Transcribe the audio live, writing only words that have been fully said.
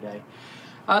Today.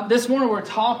 This morning we're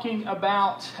talking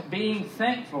about being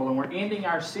thankful, and we're ending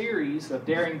our series of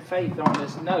Daring Faith on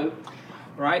this note.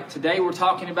 Right? Today we're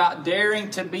talking about daring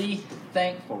to be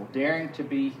thankful. Daring to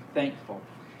be thankful.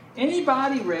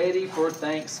 Anybody ready for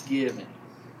Thanksgiving?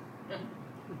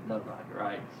 Nobody,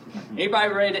 right?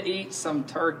 Anybody ready to eat some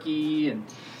turkey and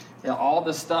all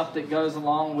the stuff that goes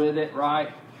along with it, right?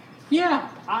 Yeah,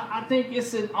 I think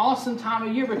it's an awesome time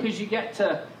of year because you get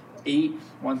to eat,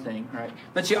 one thing, right?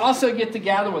 But you also get to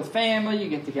gather with family, you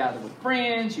get to gather with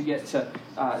friends, you get to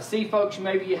see folks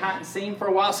maybe you hadn't seen for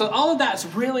a while. So all of that's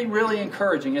really, really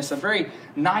encouraging. It's a very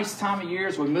nice time of year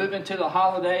as we move into the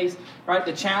holidays, right?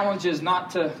 The challenge is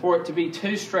not for it to be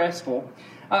too stressful.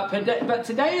 But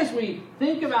today as we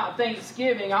think about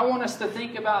Thanksgiving, I want us to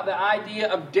think about the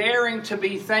idea of daring to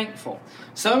be thankful.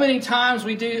 So many times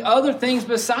we do other things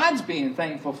besides being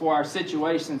thankful for our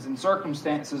situations and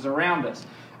circumstances around us.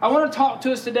 I want to talk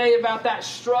to us today about that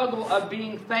struggle of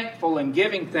being thankful and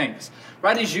giving thanks.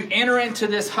 Right, as you enter into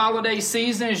this holiday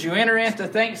season, as you enter into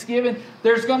Thanksgiving,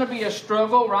 there's going to be a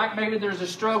struggle, right? Maybe there's a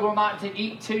struggle not to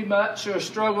eat too much, or a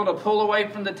struggle to pull away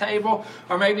from the table,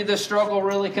 or maybe the struggle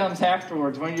really comes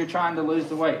afterwards when you're trying to lose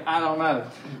the weight. I don't know.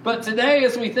 But today,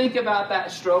 as we think about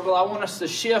that struggle, I want us to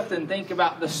shift and think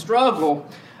about the struggle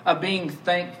of being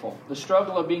thankful. The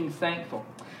struggle of being thankful.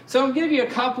 So I'll give you a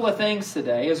couple of things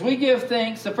today. As we give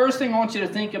thanks, the first thing I want you to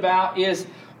think about is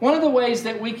one of the ways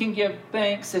that we can give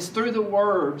thanks is through the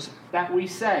words that we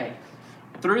say.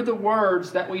 Through the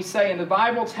words that we say. And the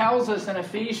Bible tells us in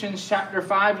Ephesians chapter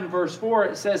 5 and verse 4,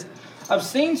 it says,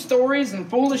 "Obscene stories and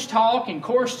foolish talk and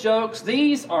coarse jokes,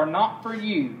 these are not for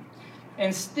you.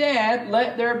 Instead,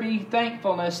 let there be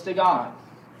thankfulness to God."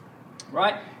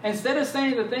 Right? Instead of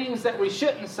saying the things that we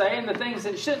shouldn't say and the things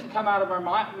that shouldn't come out of our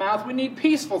mouth, we need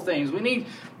peaceful things. We need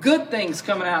good things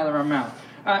coming out of our mouth.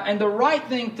 And the right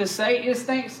thing to say is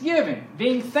thanksgiving,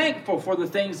 being thankful for the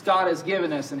things God has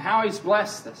given us and how He's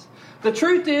blessed us. The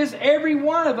truth is, every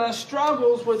one of us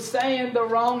struggles with saying the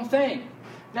wrong thing.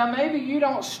 Now, maybe you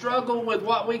don't struggle with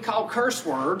what we call curse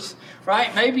words,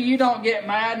 right? Maybe you don't get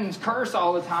mad and curse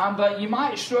all the time, but you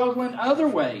might struggle in other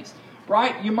ways,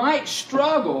 right? You might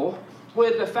struggle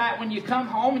with the fact when you come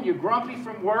home and you're grumpy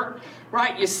from work,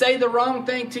 right? You say the wrong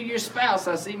thing to your spouse.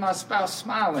 I see my spouse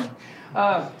smiling.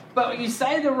 But you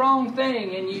say the wrong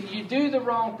thing and you do the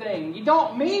wrong thing. You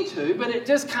don't mean to, but it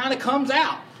just kind of comes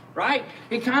out, right?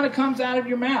 It kind of comes out of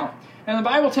your mouth. And the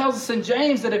Bible tells us in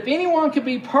James that if anyone could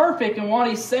be perfect in what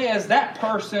he says, that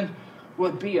person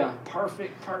would be a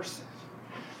perfect person.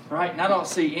 Right? And I don't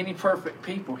see any perfect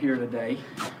people here today.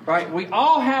 Right? We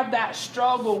all have that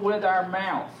struggle with our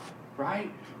mouth.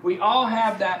 Right? We all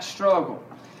have that struggle.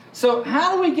 So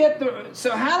how do we get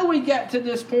to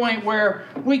this point where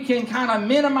we can kind of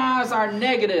minimize our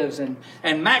negatives and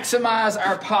maximize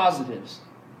our positives?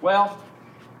 Well,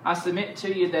 I submit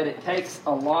to you that it takes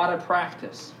a lot of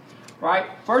practice. Right?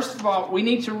 First of all, we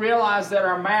need to realize that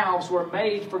our mouths were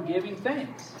made for giving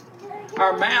thanks.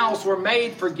 Our mouths were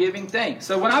made for giving thanks.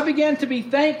 So when I began to be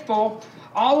thankful,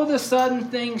 all of a sudden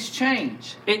things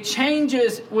change. It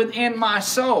changes within my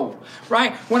soul,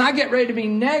 right? When I get ready to be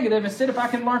negative, instead if I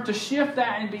can learn to shift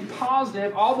that and be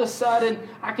positive, all of a sudden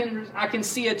I can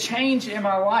see a change in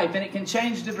my life, and it can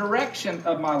change the direction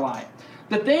of my life.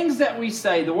 The things that we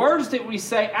say, the words that we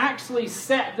say actually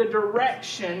set the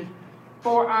direction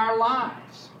for our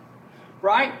lives,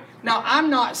 right? Now, I'm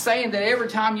not saying that every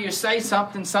time you say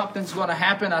something, something's going to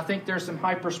happen. I think there's some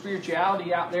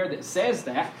hyper-spirituality out there that says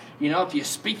that. You know, if you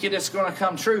speak it, it's going to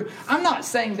come true. I'm not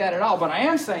saying that at all, but I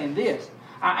am saying this.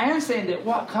 I am saying that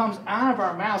what comes out of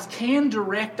our mouths can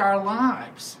direct our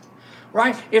lives,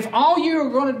 right? If all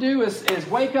you're going to do is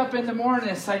wake up in the morning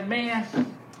and say, man,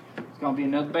 it's going to be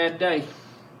another bad day.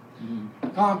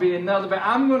 It's going to be another bad.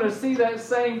 I'm going to see that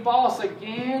same boss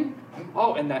again.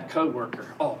 Oh, and that coworker.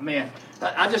 Oh, man.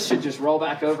 I should just roll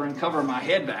back over and cover my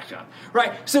head back up.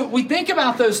 Right? So we think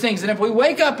about those things. And if we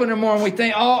wake up in the morning, we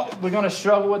think, oh, we're going to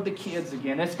struggle with the kids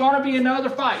again. It's going to be another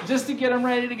fight just to get them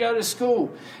ready to go to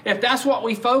school. If that's what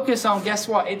we focus on, guess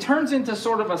what? It turns into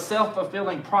sort of a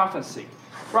self-fulfilling prophecy.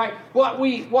 Right? What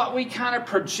we kind of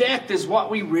project is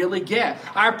what we really get.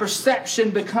 Our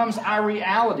perception becomes our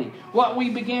reality. What we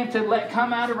begin to let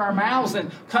come out of our mouths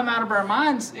and come out of our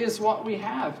minds is what we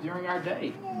have during our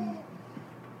day.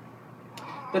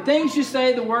 The things you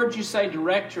say, the words you say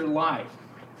direct your life.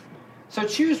 So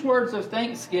choose words of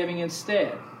thanksgiving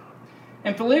instead.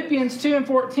 In Philippians 2 and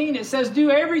 14, it says,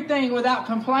 do everything without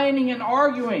complaining and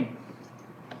arguing.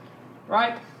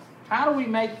 Right? How do we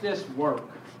make this work?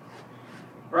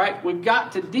 Right? We've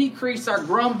got to decrease our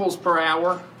grumbles per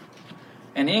hour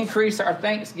and increase our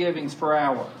thanksgivings per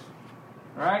hour.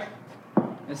 Right?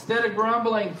 Instead of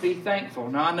grumbling, be thankful.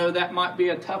 Now, I know that might be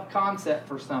a tough concept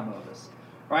for some of us.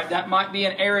 Right? That might be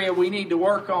an area we need to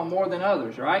work on more than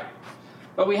others, right?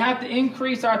 But we have to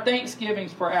increase our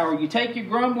thanksgivings per hour. You take your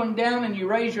grumbling down and you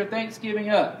raise your thanksgiving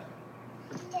up.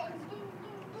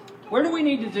 Where do we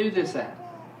need to do this at?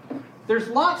 There's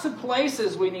lots of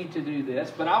places we need to do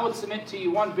this, but I would submit to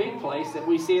you one big place that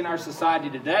we see in our society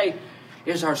today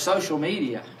is our social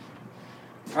media.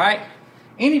 Right?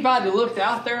 Anybody looked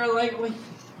out there lately?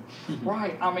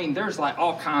 Right. I mean, there's like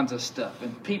all kinds of stuff.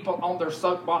 And people on their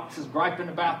soapboxes griping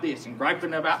about this and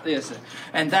griping about this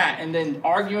and that. And then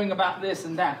arguing about this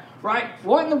and that. Right?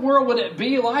 What in the world would it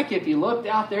be like if you looked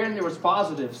out there and there was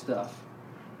positive stuff?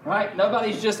 Right?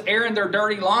 Nobody's just airing their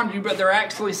dirty laundry, but they're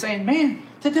actually saying, man,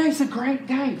 today's a great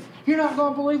day. You're not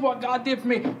going to believe what God did for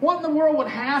me. What in the world would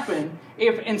happen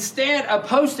if instead of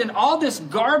posting all this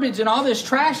garbage and all this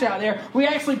trash out there, we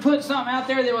actually put something out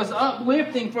there that was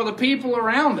uplifting for the people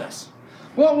around us?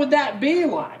 What would that be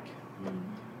like?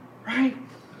 Right?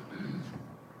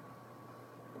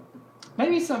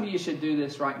 Maybe some of you should do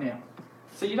this right now.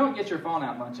 So you don't get your phone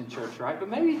out much in church, right? But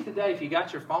maybe today, if you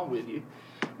got your phone with you,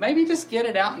 maybe just get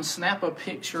it out and snap a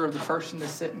picture of the person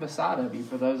that's sitting beside of you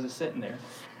for those that's sitting there.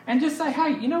 And just say,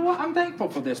 hey, you know what? I'm thankful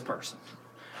for this person.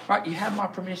 Right? You have my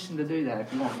permission to do that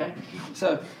if you want, okay?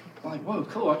 So, like, whoa,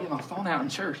 cool. I get my phone out in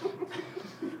church.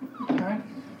 All right?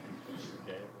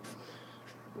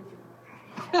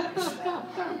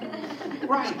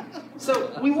 Right.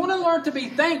 So, we want to learn to be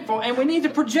thankful, and we need to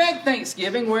project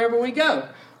Thanksgiving wherever we go.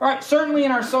 All right? Certainly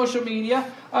in our social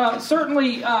media,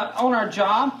 certainly on our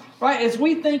job. Right? As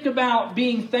we think about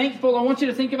being thankful, I want you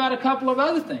to think about a couple of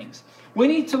other things. We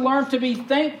need to learn to be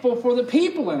thankful for the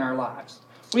people in our lives.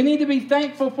 We need to be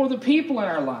thankful for the people in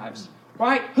our lives.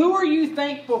 Right? Who are you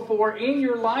thankful for in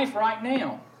your life right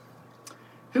now?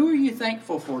 Who are you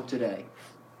thankful for today?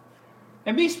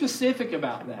 And be specific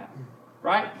about that.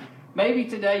 Right? Maybe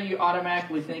today you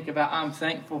automatically think about, I'm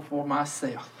thankful for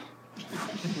myself.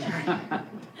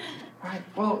 Right?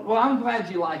 Well, I'm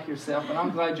glad you like yourself, and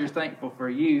I'm glad you're thankful for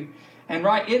you. And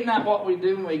right, isn't that what we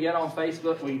do when we get on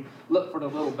Facebook? We look for the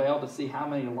little bell to see how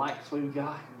many likes we've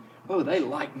got. Oh, they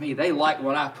like me. They like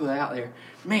what I put out there.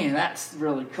 Man, that's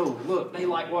really cool. Look, they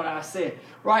like what I said.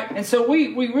 Right? And so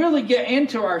we really get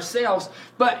into ourselves.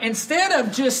 But instead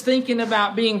of just thinking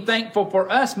about being thankful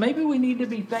for us, maybe we need to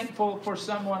be thankful for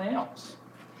someone else.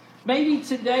 Maybe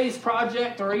today's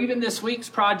project or even this week's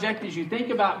project, as you think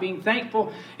about being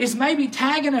thankful, is maybe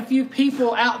tagging a few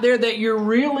people out there that you're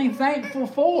really thankful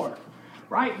for.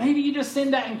 Right? Maybe you just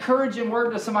send that encouraging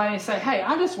word to somebody and say, hey,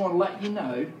 I just want to let you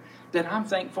know that I'm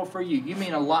thankful for you. You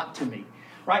mean a lot to me.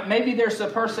 Right? Maybe there's a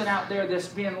person out there that's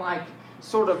been like,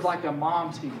 sort of like a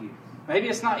mom to you. Maybe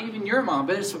it's not even your mom,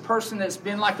 but it's a person that's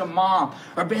been like a mom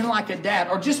or been like a dad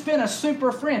or just been a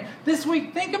super friend. This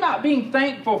week, think about being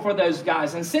thankful for those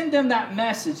guys and send them that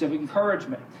message of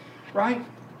encouragement. Right?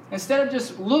 Instead of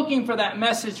just looking for that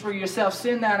message for yourself,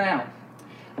 send that out.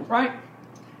 Right?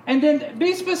 And then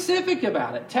be specific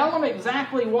about it. Tell them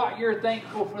exactly what you're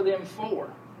thankful for them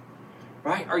for.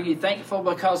 Right? Are you thankful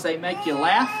because they make you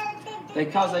laugh?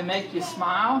 Because they make you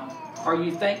smile? Are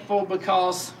you thankful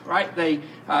because, right, they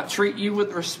treat you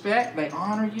with respect? They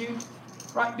honor you?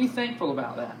 Right? Be thankful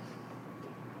about that.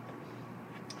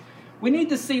 We need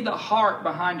to see the heart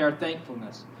behind our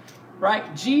thankfulness.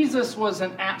 Right? Jesus was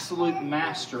an absolute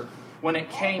master when it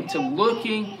came to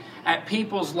looking at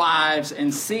people's lives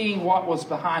and seeing what was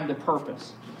behind the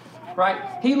purpose. Right?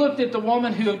 He looked at the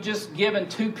woman who had just given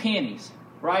 2 pennies.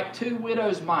 Right? 2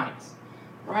 widow's mites.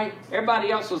 Right? Everybody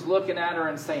else was looking at her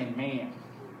and saying, man,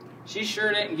 she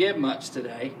sure didn't give much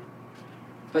today.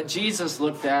 But Jesus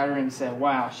looked at her and said,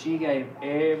 wow, she gave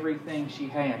everything she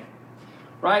had.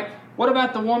 Right? What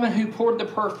about the woman who poured the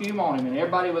perfume on him? And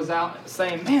everybody was out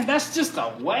saying, man, that's just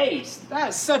a waste.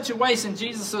 That's such a waste. And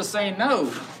Jesus was saying,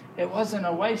 no, it wasn't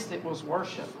a waste. It was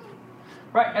worship.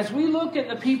 Right? As we look at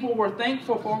the people we're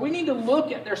thankful for, we need to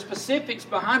look at their specifics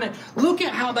behind it. Look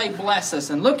at how they bless us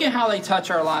and look at how they touch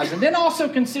our lives. And then also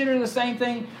consider the same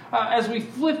thing as we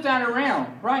flip that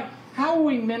around. Right? How are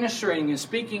we ministering and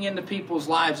speaking into people's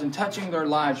lives and touching their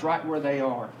lives right where they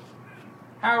are?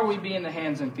 How are we being the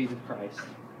hands and feet of Christ?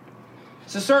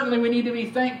 So certainly we need to be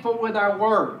thankful with our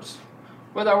words.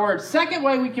 With our words. Second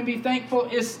way we can be thankful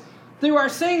is through our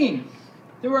singing.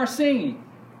 Through our singing.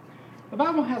 The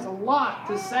Bible has a lot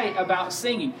to say about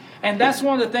singing. And that's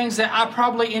one of the things that I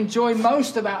probably enjoy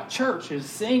most about church is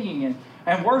singing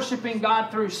and worshiping God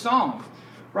through song.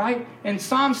 Right? In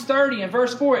Psalms 30 and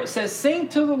verse 4 it says, sing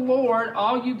to the Lord,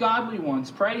 all you godly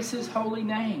ones. Praise His holy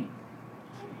name.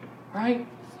 Right?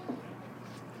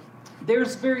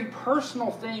 there's very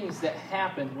personal things that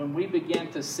happen when we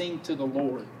begin to sing to the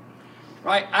Lord.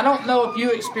 Right? I don't know if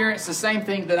you experience the same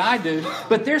thing that I do,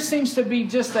 but there seems to be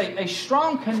just a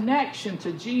strong connection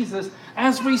to Jesus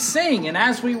as we sing and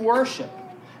as we worship.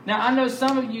 Now, I know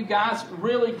some of you guys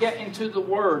really get into the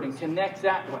Word and connect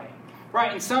that way.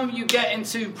 Right? And some of you get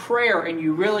into prayer and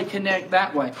you really connect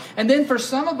that way. And then for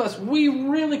some of us, we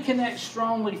really connect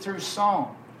strongly through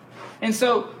song. And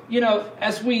so,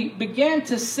 as we begin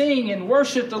to sing and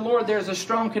worship the Lord, there's a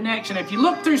strong connection. If you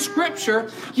look through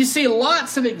Scripture, you see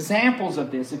lots of examples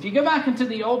of this. If you go back into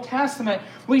the Old Testament,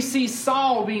 we see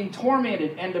Saul being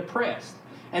tormented and depressed.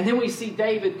 And then we see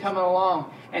David coming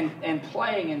along and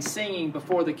playing and singing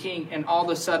before the king, and all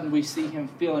of a sudden we see him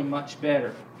feeling much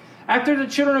better. After the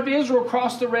children of Israel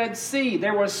crossed the Red Sea,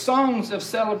 there were songs of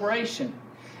celebration.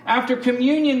 After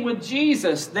communion with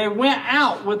Jesus, they went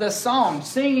out with a song,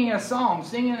 singing a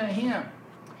hymn.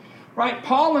 Right?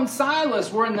 Paul and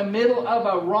Silas were in the middle of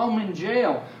a Roman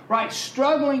jail, right?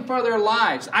 Struggling for their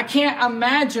lives. I can't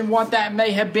imagine what that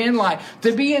may have been like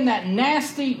to be in that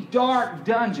nasty, dark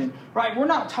dungeon, right? We're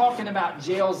not talking about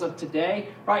jails of today,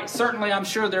 right? Certainly, I'm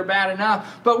sure they're bad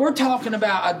enough, but we're talking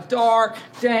about a dark,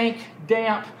 dank,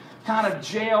 damp kind of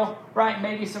jail, right?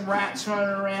 Maybe some rats running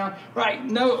around, right?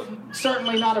 No,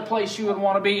 certainly not a place you would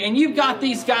want to be. And you've got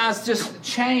these guys just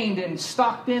chained and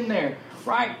stocked in there,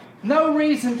 right? No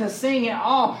reason to sing at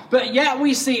all. But yet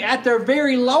we see at their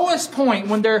very lowest point,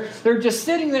 when they're just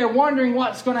sitting there wondering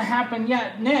what's going to happen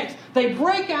yet next, they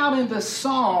break out into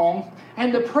song,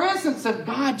 and the presence of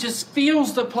God just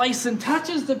fills the place and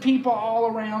touches the people all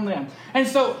around them. And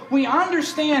so we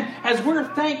understand, as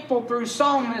we're thankful through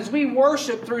song and as we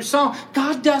worship through song,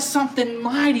 God does something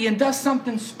mighty and does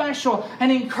something special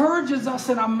and encourages us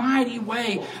in a mighty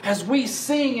way as we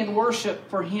sing and worship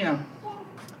for Him.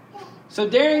 So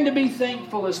daring to be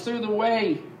thankful is through the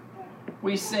way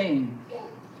we sing.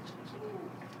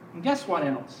 And guess what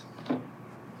else?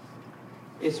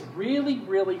 It's really,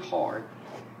 really hard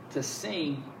to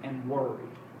sing and worry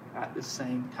at the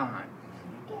same time.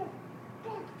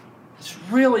 It's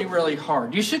really, really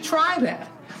hard. You should try that.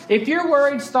 If you're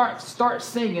worried, start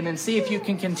singing and see if you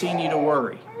can continue to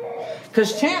worry.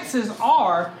 Because chances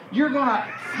are you're going to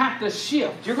have to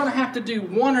shift. You're going to have to do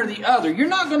one or the other. You're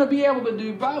not going to be able to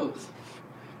do both.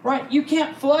 Right? You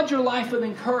can't flood your life with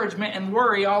encouragement and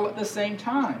worry all at the same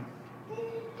time.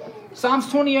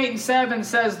 Psalms 28:7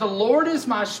 says, "The Lord is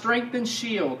my strength and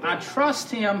shield. I trust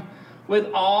Him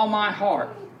with all my heart.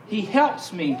 He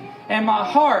helps me, and my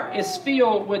heart is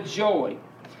filled with joy.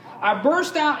 I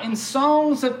burst out in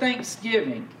songs of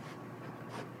thanksgiving."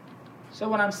 So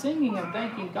when I'm singing and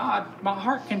thanking God, my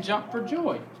heart can jump for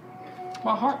joy.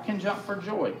 My heart can jump for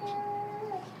joy.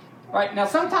 Right? Now,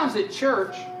 sometimes at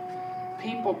church,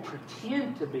 people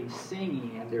pretend to be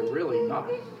singing and they're really not.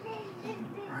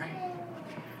 Right?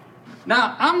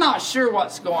 Now, I'm not sure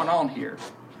what's going on here.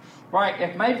 Right?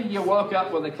 If maybe you woke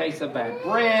up with a case of bad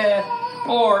breath,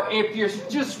 or if you're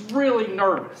just really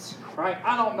nervous. Right?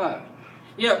 I don't know.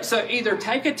 So either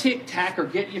take a Tic Tac or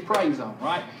get your praise on,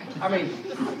 right? I mean,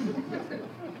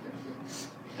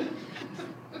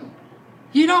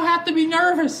 you don't have to be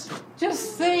nervous.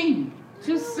 Just sing.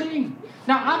 Just sing.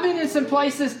 Now, I've been in some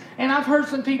places and I've heard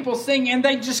some people sing and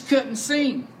they just couldn't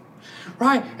sing.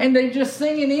 Right? And they just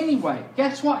singing anyway.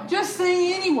 Guess what? Just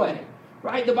sing anyway.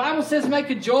 Right? The Bible says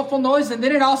make a joyful noise, and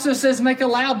then it also says make a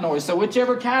loud noise. So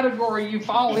whichever category you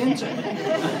fall into.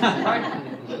 Right?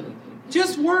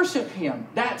 Just worship Him.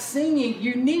 That singing,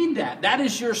 you need that. That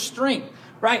is your strength.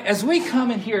 Right? As we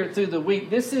come in here through the week,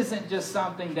 this isn't just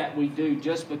something that we do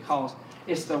just because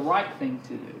it's the right thing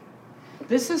to do.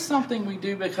 This is something we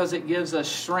do because it gives us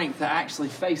strength to actually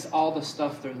face all the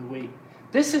stuff through the week.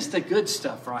 This is the good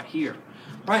stuff right here.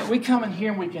 Right? We come in here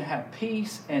and we can have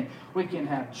peace and we can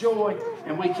have joy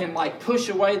and we can push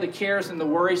away the cares and the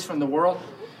worries from the world.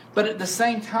 But at the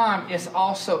same time, it's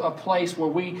also a place where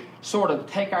we sort of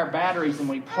take our batteries and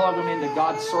we plug them into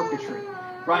God's circuitry.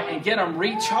 Right? And get them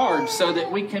recharged so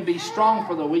that we can be strong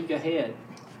for the week ahead.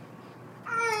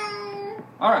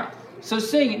 All right. So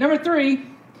singing. Number 3.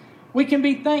 We can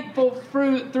be thankful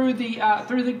through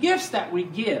the gifts that we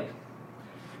give.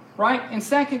 Right? In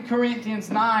 2 Corinthians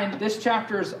 9, this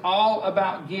chapter is all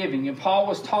about giving. And Paul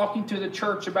was talking to the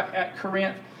church at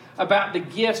Corinth about the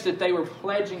gifts that they were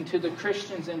pledging to the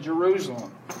Christians in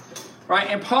Jerusalem. Right?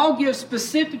 And Paul gives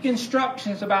specific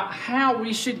instructions about how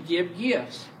we should give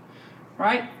gifts.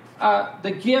 Right?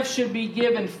 The gift should be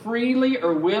given freely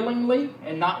or willingly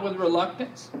and not with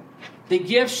reluctance. The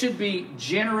gift should be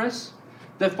generous.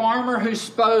 The farmer who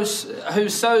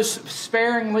sows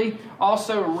sparingly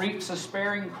also reaps a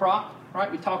sparing crop.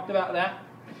 Right? We talked about that.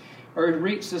 or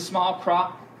reaped a small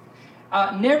crop.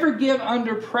 Never give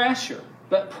under pressure,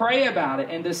 but pray about it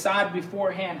and decide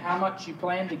beforehand how much you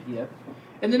plan to give.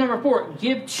 And then number 4,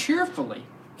 give cheerfully.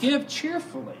 Give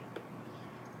cheerfully.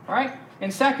 All right?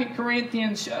 In 2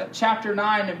 Corinthians chapter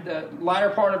 9, the latter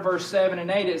part of verse 7 and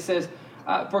 8, it says,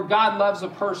 for God loves a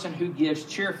person who gives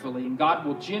cheerfully, and God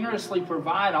will generously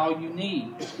provide all you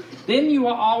need. Then you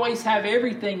will always have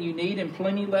everything you need and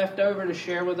plenty left over to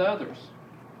share with others.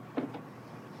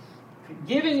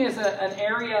 Giving is an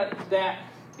area that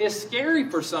is scary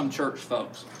for some church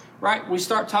folks, right? We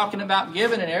start talking about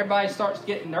giving and everybody starts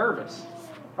getting nervous,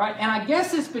 right? And I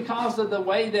guess it's because of the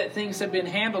way that things have been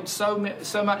handled so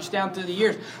much down through the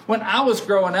years. When I was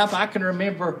growing up, I can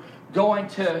remember going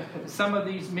to some of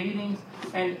these meetings,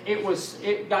 and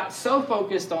it got so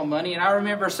focused on money. And I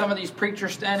remember some of these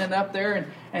preachers standing up there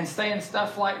and saying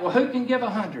stuff like, well, who can give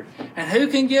 100? And who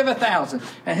can give 1,000?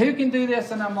 And who can do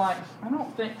this? And I'm like, I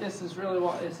don't think this is really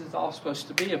what this is all supposed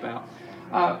to be about.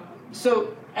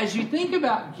 So as you think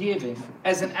about giving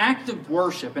as an act of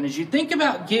worship, and as you think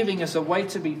about giving as a way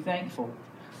to be thankful,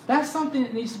 that's something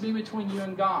that needs to be between you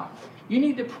and God. You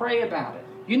need to pray about it.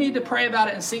 You need to pray about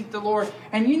it and seek the Lord.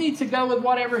 And you need to go with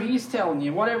whatever He's telling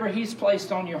you, whatever He's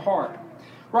placed on your heart.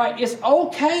 Right? It's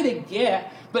okay to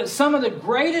get, but some of the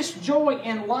greatest joy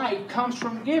in life comes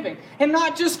from giving. And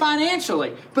not just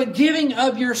financially, but giving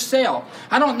of yourself.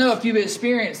 I don't know if you've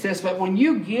experienced this, but when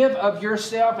you give of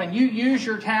yourself and you use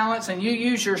your talents and you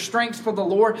use your strengths for the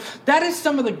Lord, that is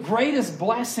some of the greatest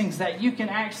blessings that you can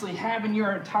actually have in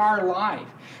your entire life.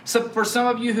 So for some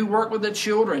of you who work with the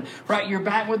children, right, you're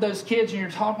back with those kids and you're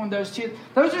talking with those kids.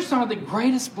 Those are some of the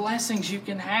greatest blessings you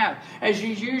can have as you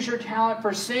use your talent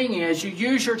for singing, as you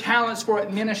use your talents for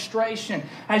administration,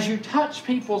 as you touch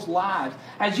people's lives,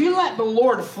 as you let the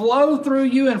Lord flow through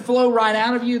you and flow right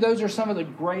out of you. Those are some of the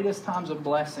greatest times of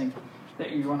blessing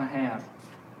that you're going to have.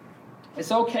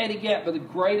 It's okay to get, but the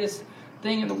greatest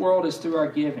thing in the world is through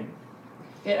our giving.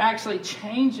 It actually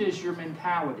changes your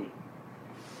mentality.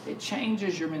 It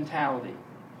changes your mentality.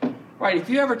 Right,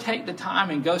 if you ever take the time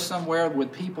and go somewhere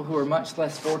with people who are much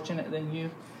less fortunate than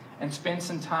you and spend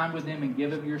some time with them and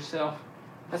give of yourself,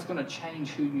 that's going to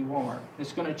change who you are.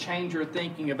 It's going to change your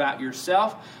thinking about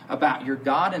yourself, about your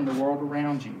God, and the world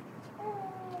around you.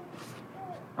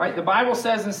 Right, the Bible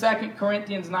says in 2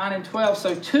 Corinthians 9 and 12,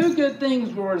 so 2 good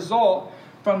things will result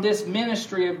from this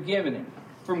ministry of giving.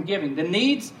 The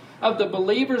needs of the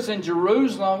believers in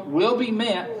Jerusalem will be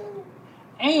met,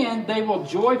 and they will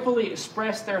joyfully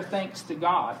express their thanks to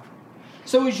God.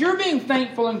 So as you're being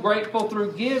thankful and grateful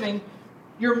through giving,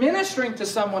 you're ministering to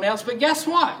someone else, but guess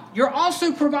what? You're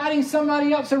also providing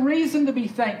somebody else a reason to be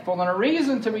thankful and a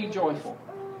reason to be joyful.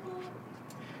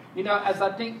 You know, as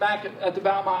I think back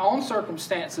about my own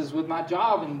circumstances with my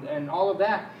job and all of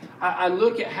that, I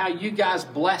look at how you guys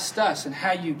blessed us and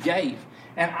how you gave.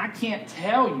 And I can't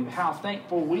tell you how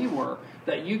thankful we were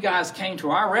that you guys came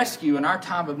to our rescue in our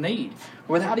time of need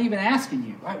without even asking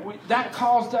you. Right? That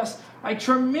caused us a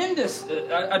tremendous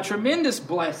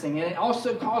blessing, and it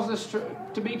also caused us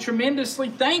to be tremendously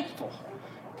thankful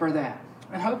for that.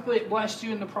 And hopefully it blessed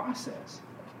you in the process.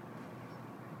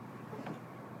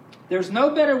 There's no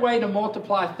better way to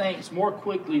multiply thanks more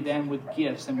quickly than with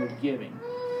gifts and with giving.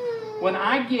 When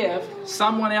I give,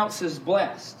 someone else is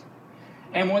blessed.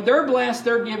 And when they're blessed,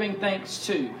 they're giving thanks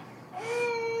too.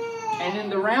 And in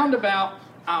the roundabout,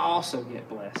 I also get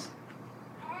blessed.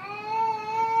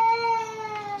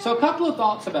 So a couple of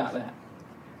thoughts about that.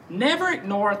 Never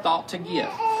ignore a thought to give.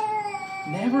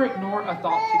 Never ignore a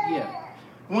thought to give.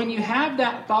 When you have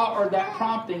that thought or that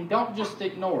prompting, don't just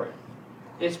ignore it.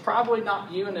 It's probably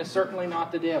not you, and it's certainly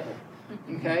not the devil.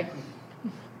 Okay?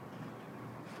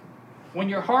 When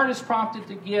your heart is prompted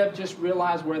to give, just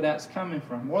realize where that's coming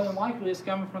from. More than likely, it's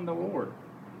coming from the Lord.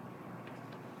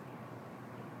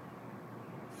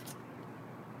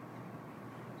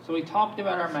 So we talked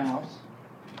about our mouths.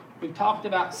 We've talked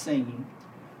about singing.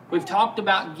 We've talked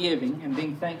about giving and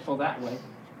being thankful that way.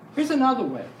 Here's another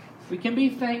way. We can be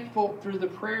thankful through the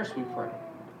prayers we pray.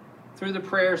 Through the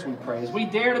prayers we pray. As we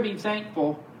dare to be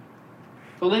thankful,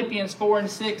 Philippians 4 and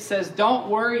 6 says, don't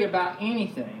worry about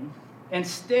anything.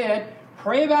 Instead,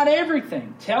 pray about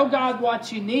everything. Tell God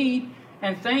what you need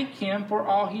and thank Him for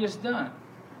all He has done.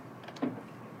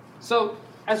 So,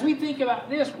 as we think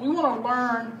about this, we want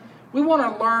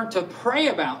to learn to pray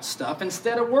about stuff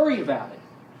instead of worry about it.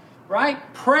 Right?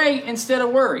 Pray instead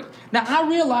of worry. Now, I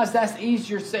realize that's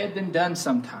easier said than done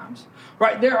sometimes.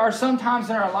 Right? There are some times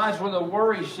in our lives where the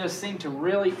worries just seem to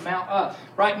really mount up.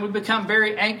 Right? And we become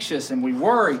very anxious and we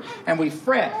worry and we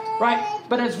fret. Right?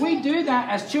 But as we do that,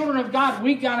 as children of God,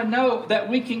 we got to know that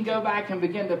we can go back and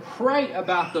begin to pray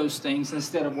about those things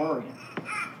instead of worrying.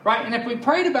 Right? And if we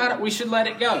prayed about it, we should let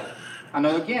it go. I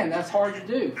know, again, that's hard to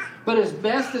do. But as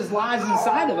best as lies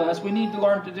inside of us, we need to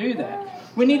learn to do that.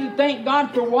 We need to thank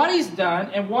God for what He's done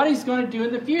and what He's going to do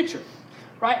in the future.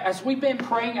 Right? As we've been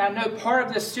praying, I know part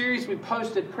of this series we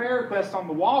posted prayer requests on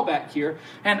the wall back here.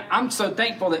 And I'm so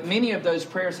thankful that many of those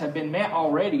prayers have been met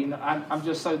already. And I'm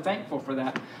just so thankful for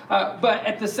that. But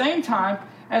at the same time,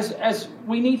 as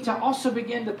we need to also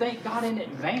begin to thank God in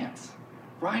advance.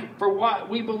 Right? For what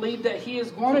we believe that He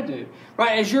is going to do.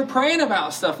 Right? As you're praying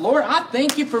about stuff, Lord, I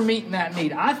thank You for meeting that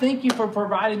need. I thank You for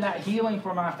providing that healing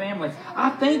for my family. I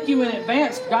thank You in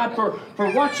advance, God, for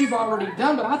what You've already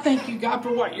done. But I thank You, God,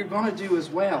 for what You're going to do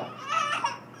as well.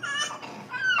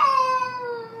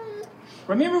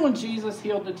 Remember when Jesus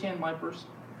healed the 10 lepers?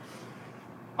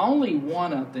 Only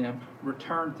one of them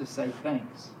returned to say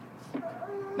thanks.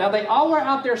 Now they all were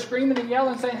out there screaming and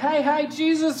yelling, saying, hey,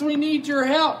 Jesus, we need Your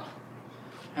help.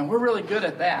 And we're really good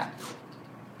at that.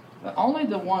 But only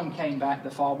the one came back to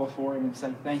fall before Him and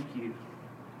say, thank You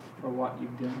for what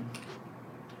You've done.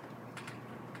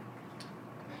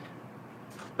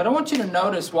 But I want you to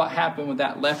notice what happened with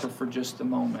that leper for just a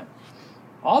moment.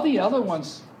 All the other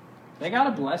ones, they got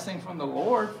a blessing from the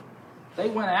Lord. They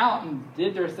went out and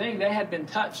did their thing. They had been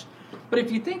touched. But if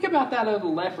you think about that other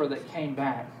leper that came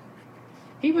back,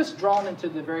 he was drawn into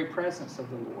the very presence of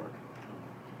the Lord.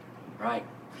 Right?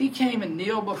 He came and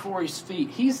kneeled before His feet.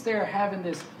 He's there having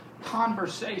this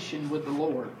conversation with the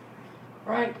Lord.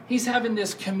 Right? He's having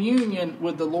this communion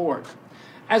with the Lord.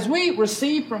 As we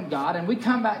receive from God and we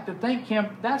come back to thank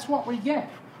Him, that's what we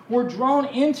get. We're drawn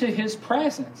into His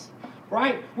presence.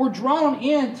 Right? We're drawn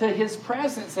into His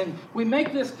presence and we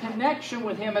make this connection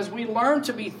with Him as we learn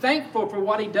to be thankful for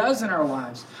what He does in our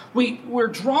lives. We're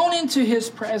drawn into His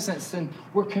presence and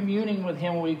we're communing with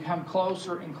Him when we come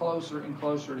closer and closer and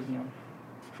closer to Him.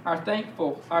 Our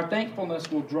thankfulness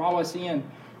will draw us in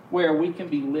where we can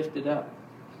be lifted up.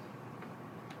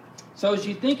 So as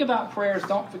you think about prayers,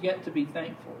 don't forget to be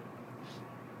thankful.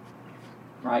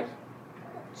 Right?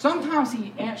 Sometimes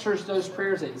He answers those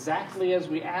prayers exactly as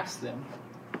we ask them.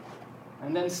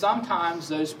 And then sometimes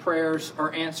those prayers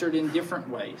are answered in different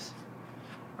ways.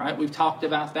 Right? We've talked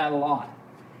about that a lot.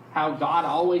 How God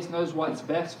always knows what's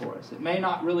best for us. It may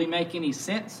not really make any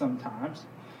sense sometimes.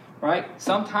 Right?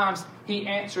 Sometimes He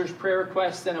answers prayer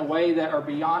requests in a way that are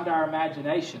beyond our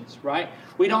imaginations, right?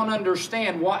 We don't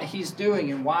understand what He's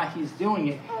doing and why He's doing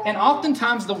it. And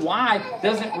oftentimes the why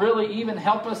doesn't really even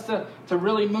help us to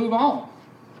really move on.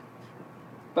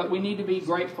 But we need to be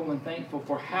grateful and thankful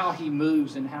for how He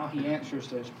moves and how He answers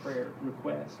those prayer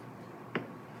requests.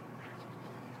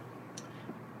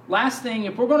 Last thing,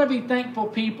 if we're going to be thankful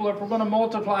people, if we're going to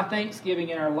multiply thanksgiving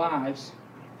in our lives,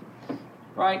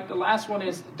 right? The last one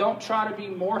is don't try to be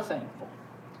more thankful.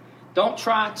 Don't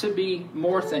try to be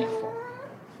more thankful.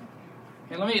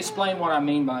 And let me explain what I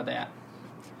mean by that.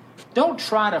 Don't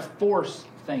try to force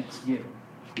thanksgiving.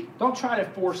 Don't try to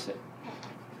force it.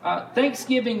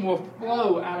 Thanksgiving will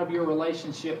flow out of your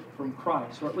relationship from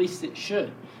Christ, or at least it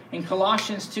should. In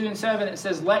Colossians 2:7 it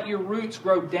says, let your roots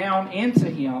grow down into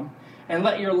Him and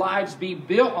let your lives be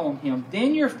built on Him.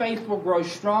 Then your faith will grow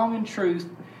strong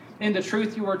in the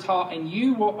truth you were taught, and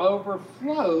you will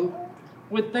overflow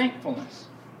with thankfulness.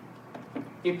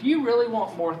 If you really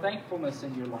want more thankfulness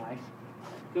in your life,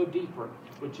 go deeper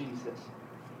with Jesus.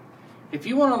 If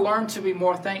you want to learn to be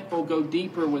more thankful, go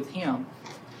deeper with Him.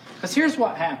 Because here's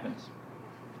what happens.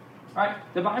 Right?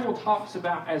 The Bible talks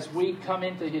about as we come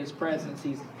into His presence,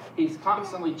 He's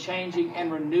constantly changing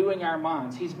and renewing our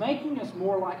minds. He's making us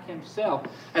more like Himself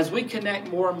as we connect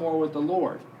more and more with the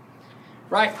Lord.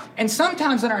 Right? And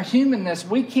sometimes in our humanness,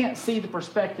 we can't see the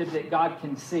perspective that God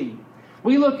can see.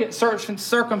 We look at certain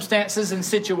circumstances and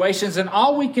situations, and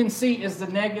all we can see is the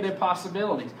negative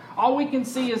possibilities. All we can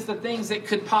see is the things that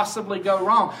could possibly go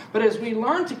wrong. But as we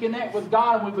learn to connect with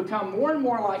God and we become more and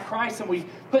more like Christ and we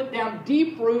put down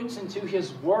deep roots into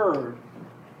His Word,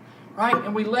 right?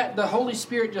 And we let the Holy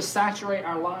Spirit just saturate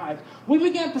our lives, we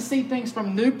begin to see things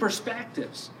from new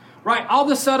perspectives. Right? All of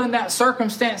a sudden, that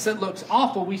circumstance that looks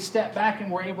awful, we step back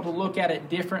and we're able to look at it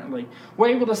differently. We're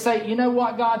able to say, you know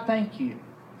what, God, thank You.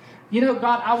 You know,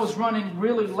 God, I was running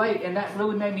really late and that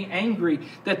really made me angry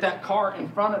that car in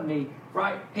front of me,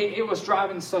 right? It was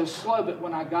driving so slow, but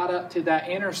when I got up to that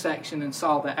intersection and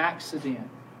saw the accident,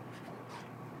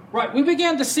 right, we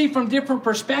began to see from different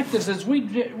perspectives as we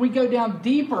go down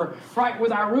deeper, right,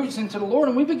 with our roots into the Lord.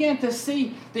 And we began to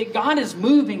see that God is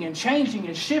moving and changing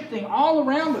and shifting all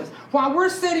around us. While we're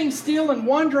sitting still and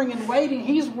wondering and waiting,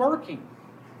 He's working.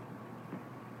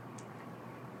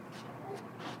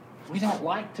 we don't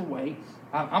like to wait.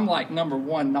 I'm like number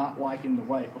one, not liking to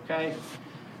wait, okay?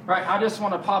 Right, I just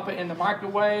want to pop it in the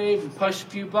microwave and push a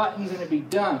few buttons and it'd be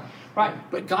done. Right,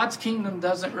 but God's kingdom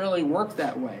doesn't really work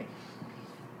that way.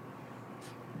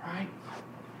 Right?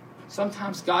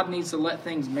 Sometimes God needs to let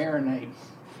things marinate.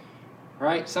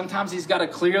 Right? Sometimes He's got to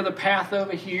clear the path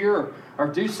over here or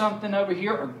do something over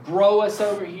here or grow us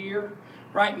over here.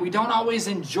 Right? We don't always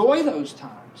enjoy those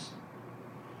times.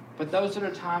 But those are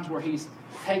the times where He's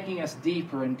taking us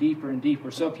deeper and deeper and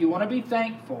deeper. So if you want to be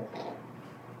thankful,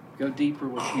 go deeper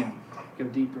with Him. Go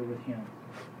deeper with Him.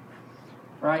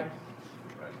 Right?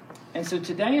 And so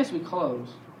today as we close,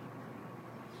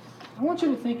 I want you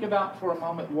to think about for a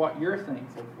moment what you're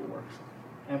thankful for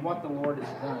and what the Lord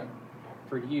has done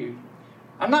for you.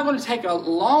 I'm not going to take a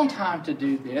long time to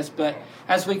do this, but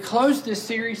as we close this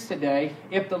series today,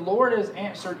 if the Lord has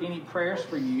answered any prayers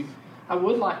for you, I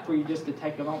would like for you just to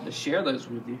take a moment to share those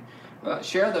with you.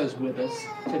 Share those with us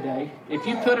today. If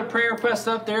you put a prayer request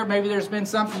up there, maybe there's been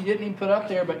something you didn't even put up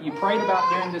there, but you prayed about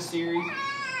during this series,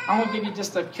 I want to give you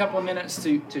just a couple of minutes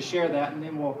to share that, and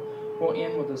then we'll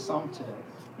end with a song today.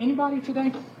 Anybody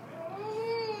today?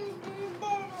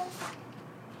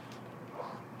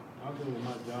 I'll go with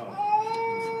my job.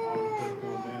 I was just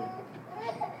going down.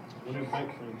 When it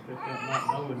makes things, just that not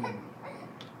knowing them.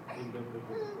 End up with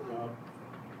a job.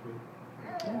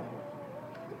 Yeah.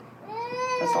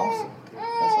 That's awesome.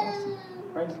 That's awesome.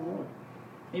 Praise the Lord.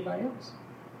 Anybody else?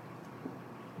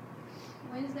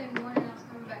 Wednesday morning, I was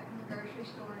coming back from the grocery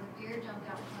store, and a deer jumped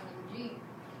out in front of the Jeep.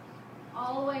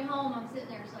 All the way home, I'm sitting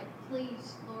there, it's like,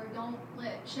 please, Lord, don't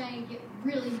let Shane get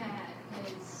really mad,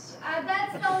 because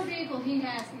that's the only vehicle he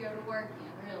has to go to work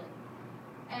in, really.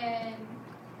 And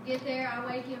get there, I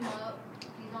wake him up.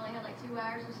 He's only had like 2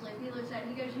 hours of sleep. He looks at it,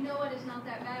 he goes, you know what, it's not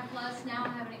that bad. Plus, now I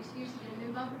have an excuse to get a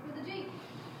new bumper for the Jeep.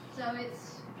 So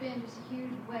it's been just a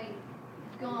huge weight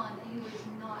gone. He was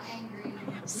not angry.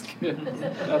 That's good.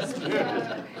 That's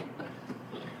good.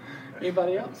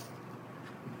 Anybody else?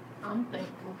 I'm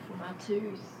thankful for my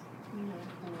tooth,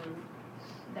 for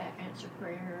that answer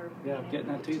prayer. Yeah, getting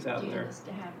that tooth out there. Just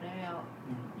to have it out.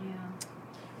 Mm-hmm.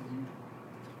 Yeah.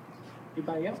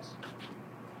 Anybody else?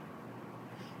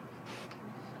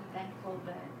 I'm thankful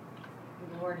that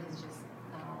the Lord has just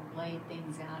laid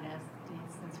things out as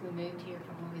since we moved here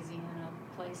from Louisiana,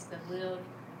 a place to live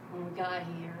when we got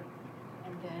here,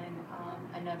 and then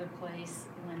another place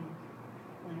when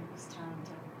it was time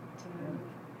to move.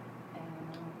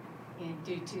 And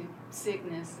due to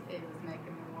sickness, it was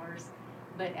making me worse.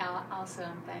 But also,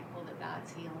 I'm thankful that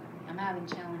God's healing me. I'm having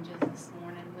challenges this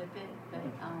morning with it,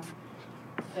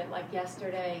 but like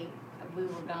yesterday, we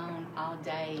were gone all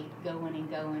day, going,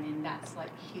 and that's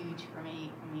like huge for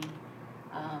me. I mean,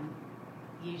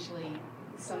 usually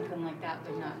something like that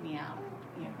would knock me out,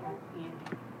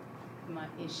 my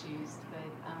issues. But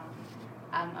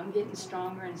I'm getting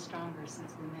stronger and stronger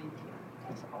since we moved here.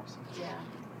 That's awesome. Yeah,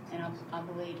 and I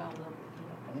believe I will be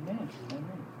healed. Amen.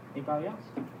 Amen. Anybody else?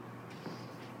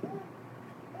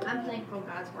 I'm thankful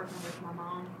God's working with my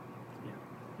mom. Yeah.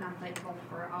 And I'm thankful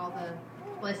for all the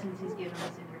blessings He's given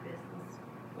us in your business.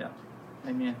 Yeah.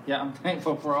 Amen. Yeah, I'm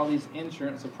thankful for all these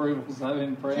insurance approvals I've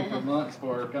been praying for months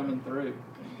for coming through.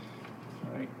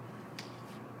 All right.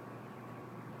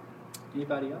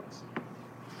 Anybody else?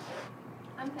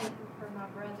 I'm thankful for my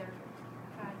brother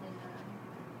finding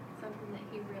something that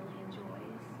he really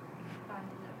enjoys,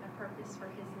 finding a purpose for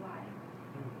his life.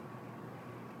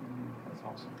 That's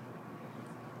awesome.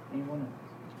 Anyone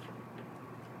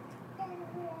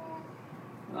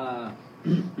else?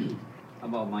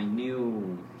 About my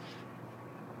new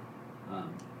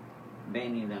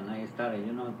venue that I started,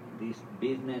 this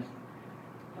business,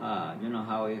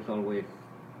 how it's always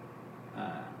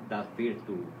that fear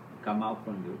to come out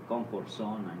from your comfort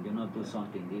zone and, do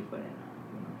something different,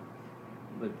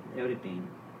 but everything,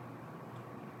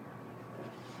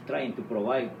 trying to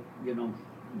provide,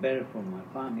 better for my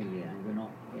family and,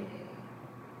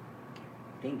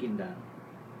 thinking that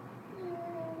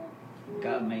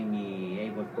God made me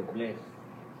able to bless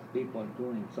people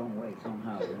too in some way,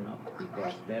 somehow,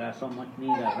 because there are so much need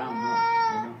around us,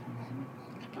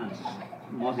 and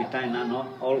most of the time I'm not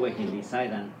always in the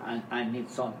side and I need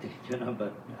something,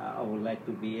 but I would like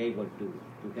to be able to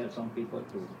help some people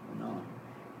to,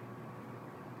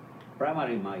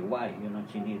 primarily my wife,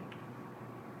 she needs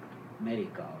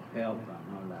medical help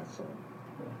and all that, so,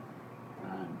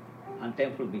 and I'm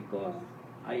thankful because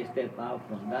I step out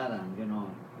from that and,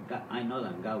 God, I know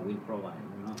that God will provide,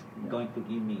 going to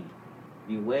give me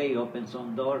the way, open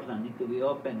some doors that need to be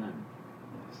open, and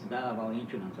that about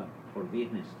insurance for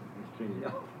business is really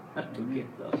hard to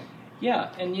get those.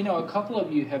 Yeah, and you know, a couple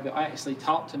of you have actually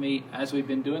talked to me as we've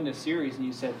been doing this series, and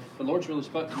you said, the Lord's really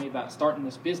spoke to me about starting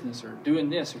this business or doing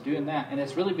this or doing that. And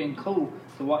it's really been cool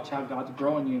to watch how God's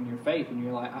growing you in your faith. And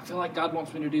you're like, I feel like God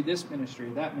wants me to do this ministry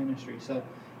or that ministry. So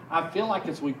I feel like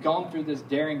as we've gone through this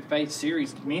Daring Faith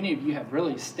series, many of you have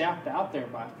really stepped out there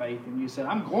by faith, and you said,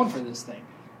 I'm going for this thing.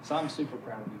 So I'm super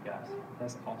proud of you guys.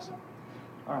 That's awesome.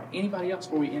 All right, anybody else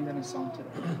before we end in a song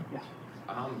today? Yeah.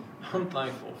 I'm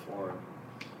thankful for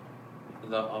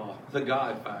the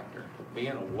God factor,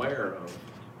 being aware of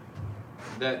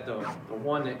that the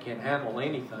one that can handle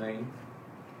anything.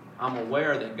 I'm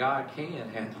aware that God can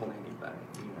handle anything,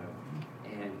 you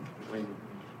know. And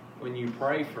when you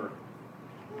pray for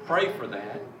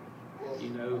that, you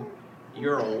know,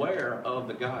 you're aware of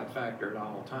the God factor at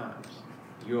all times.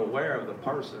 You're aware of the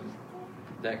person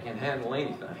that can handle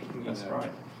anything. That's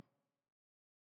right.